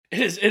It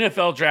is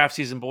NFL draft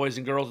season, boys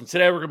and girls, and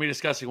today we're going to be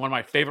discussing one of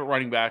my favorite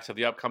running backs of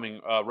the upcoming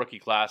rookie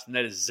class, and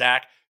that is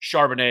Zach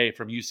Charbonnet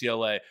from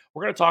UCLA.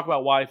 We're going to talk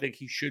about why I think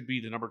he should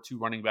be the number 2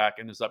 running back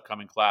in this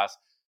upcoming class.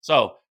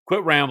 So,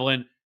 quit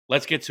rambling.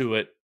 Let's get to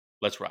it.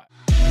 Let's ride.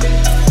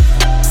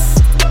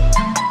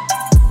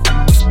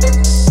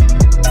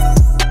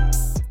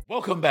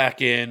 Welcome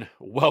back in.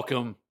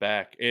 Welcome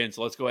back in.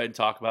 So let's go ahead and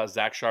talk about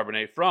Zach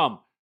Charbonnet from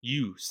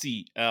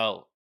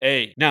UCLA.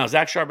 Now,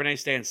 Zach Charbonnet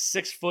stands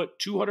 6 foot,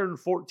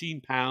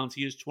 214 pounds.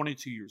 He is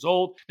 22 years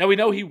old. Now, we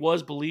know he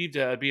was believed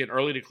to be an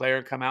early declare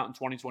and come out in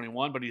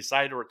 2021, but he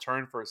decided to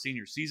return for a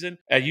senior season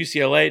at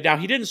UCLA. Now,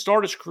 he didn't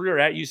start his career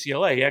at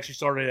UCLA. He actually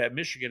started at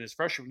Michigan. His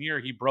freshman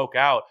year, he broke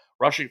out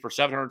rushing for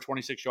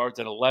 726 yards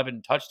and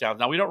 11 touchdowns.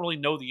 Now, we don't really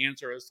know the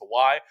answer as to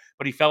why,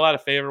 but he fell out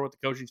of favor with the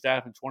coaching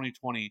staff in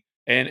 2020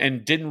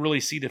 and didn't really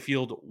see the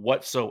field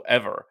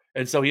whatsoever.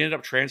 And so he ended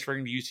up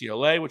transferring to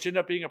UCLA, which ended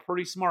up being a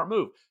pretty smart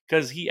move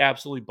because he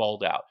absolutely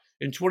balled out.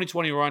 In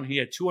 2021, he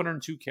had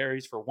 202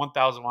 carries for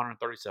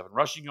 1,137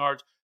 rushing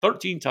yards,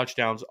 13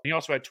 touchdowns. He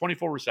also had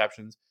 24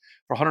 receptions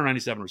for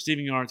 197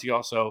 receiving yards. He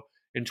also,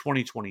 in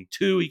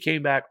 2022, he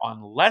came back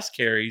on less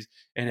carries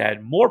and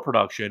had more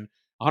production,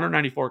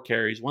 194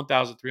 carries,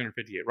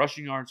 1,358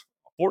 rushing yards,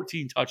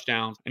 14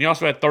 touchdowns. And he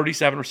also had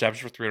 37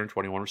 receptions for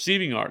 321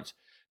 receiving yards.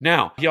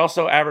 Now, he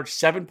also averaged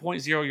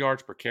 7.0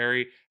 yards per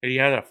carry, and he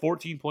had a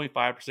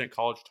 14.5%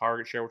 college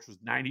target share, which was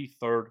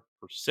 93rd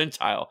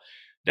percentile.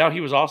 Now, he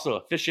was also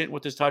efficient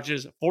with his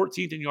touches,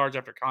 14th in yards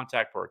after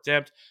contact per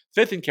attempt,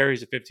 5th in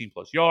carries at 15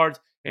 plus yards,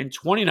 and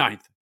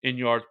 29th in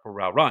yards per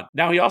route run.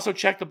 Now, he also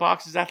checked the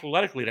boxes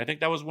athletically, and I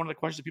think that was one of the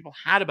questions people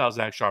had about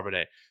Zach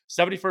Charbonnet.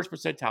 71st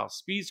percentile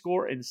speed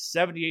score and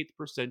 78th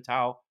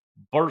percentile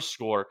burst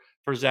score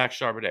for Zach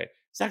Charbonnet.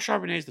 Zach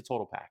Charbonnet is the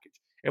total package.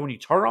 And when you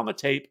turn on the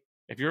tape,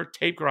 if you're a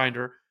tape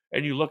grinder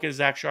and you look at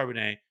Zach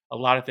Charbonnet, a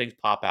lot of things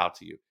pop out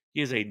to you.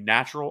 He is a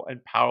natural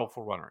and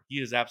powerful runner.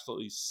 He is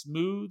absolutely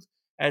smooth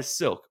as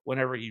silk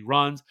whenever he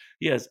runs.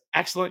 He has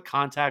excellent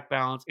contact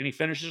balance and he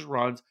finishes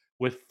runs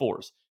with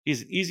force.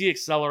 He's an easy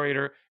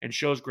accelerator and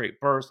shows great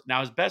burst.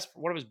 Now,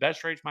 one of his best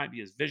traits might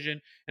be his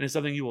vision, and it's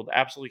something you will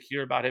absolutely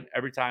hear about him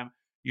every time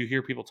you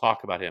hear people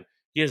talk about him.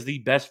 He has the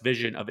best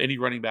vision of any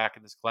running back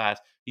in this class.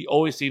 He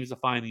always seems to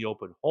find the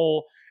open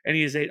hole, and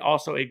he is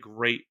also a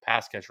great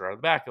pass catcher out of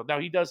the backfield. Now,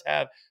 he does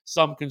have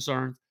some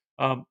concerns.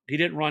 He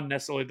didn't run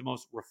necessarily the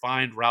most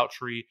refined route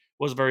tree,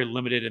 was very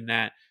limited in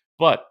that,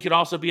 but he can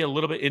also be a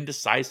little bit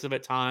indecisive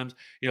at times,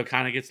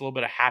 kind of gets a little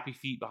bit of happy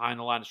feet behind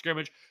the line of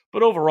scrimmage.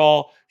 But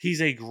overall,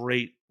 he's a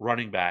great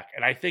running back.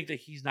 And I think that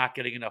he's not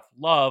getting enough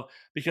love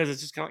because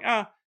it's just kind of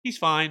like, he's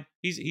fine.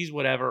 He's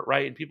whatever,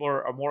 right? And people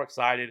are more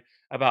excited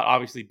about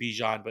obviously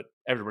Bijan, but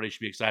everybody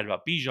should be excited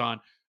about Bijan.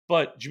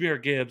 But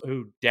Jahmyr Gibbs,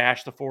 who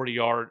dashed the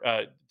 40-yard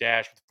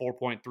dash with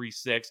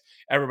 4.36,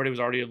 everybody was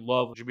already in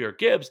love with Jahmyr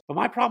Gibbs. But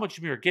my problem with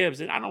Jahmyr Gibbs,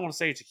 and I don't want to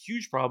say it's a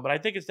huge problem, but I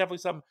think it's definitely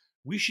something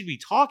we should be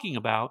talking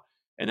about,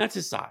 and that's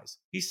his size.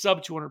 He's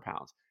sub 200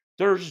 pounds.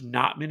 There's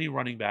not many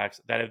running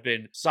backs that have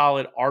been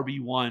solid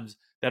RB1s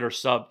that are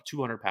sub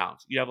 200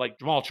 pounds. You have like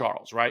Jamal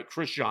Charles, right?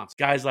 Chris Johnson,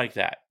 guys like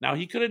that. Now,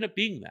 he could end up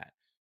being that,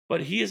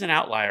 but he is an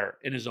outlier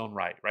in his own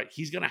right?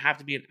 He's going to have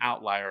to be an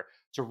outlier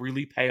to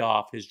really pay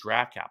off his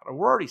draft capital.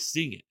 We're already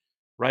seeing it,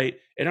 right?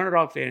 In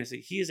Underdog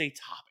Fantasy, he is a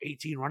top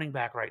 18 running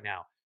back right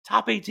now.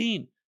 Top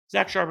 18.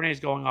 Zach Charbonnet is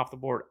going off the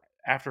board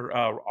after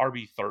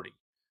RB 30.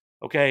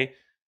 Okay.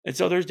 And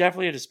so there's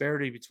definitely a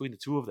disparity between the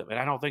two of them. And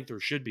I don't think there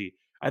should be.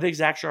 I think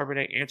Zach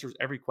Charbonnet answers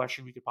every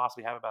question we could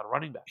possibly have about a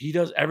running back. He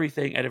does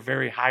everything at a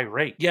very high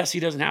rate. Yes, he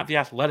doesn't have the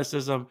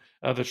athleticism,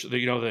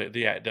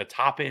 the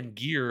top end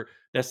gear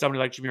that somebody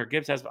like Jahmyr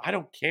Gibbs has, but I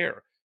don't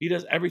care. He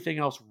does everything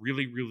else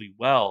really, really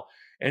well.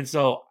 And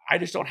so I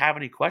just don't have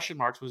any question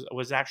marks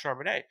with Zach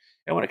Charbonnet.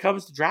 And when it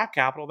comes to draft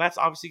capital, that's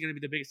obviously going to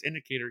be the biggest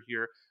indicator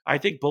here. I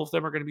think both of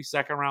them are going to be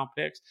second round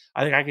picks.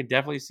 I think I can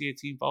definitely see a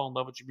team fall in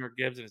love with Jahmyr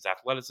Gibbs and his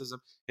athleticism,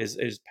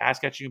 his pass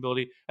catching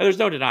ability. And there's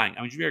no denying.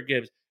 I mean, Jahmyr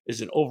Gibbs is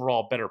an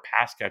overall better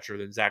pass catcher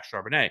than Zach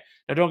Charbonnet.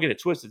 Now, don't get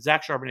it twisted.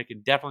 Zach Charbonnet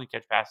can definitely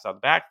catch passes out of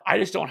the back. I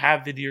just don't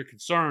have the near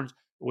concerns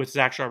with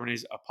Zach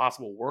Charbonnet's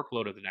possible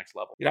workload at the next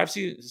level. I've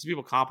seen some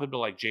people comp him to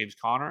like James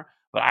Conner,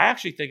 but I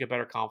actually think a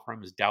better comp for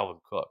him is Dalvin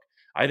Cook.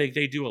 I think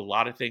they do a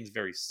lot of things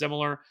very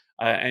similar.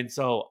 And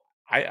so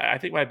I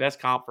think my best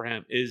comp for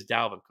him is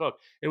Dalvin Cook.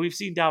 And we've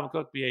seen Dalvin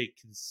Cook be a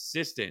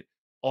consistent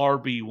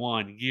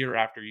RB1 year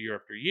after year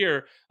after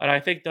year. And I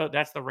think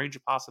that's the range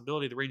of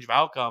possibility, the range of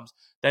outcomes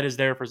that is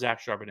there for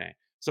Zach Charbonnet.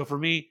 So for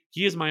me,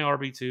 he is my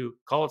RB2.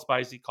 Call it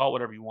spicy, call it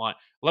whatever you want.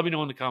 Let me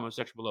know in the comment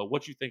section below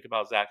what you think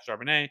about Zach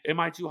Charbonnet. Am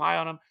I too high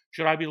on him?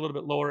 Should I be a little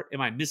bit lower?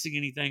 Am I missing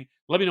anything?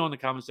 Let me know in the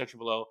comment section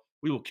below.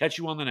 We will catch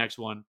you on the next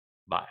one.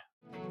 Bye.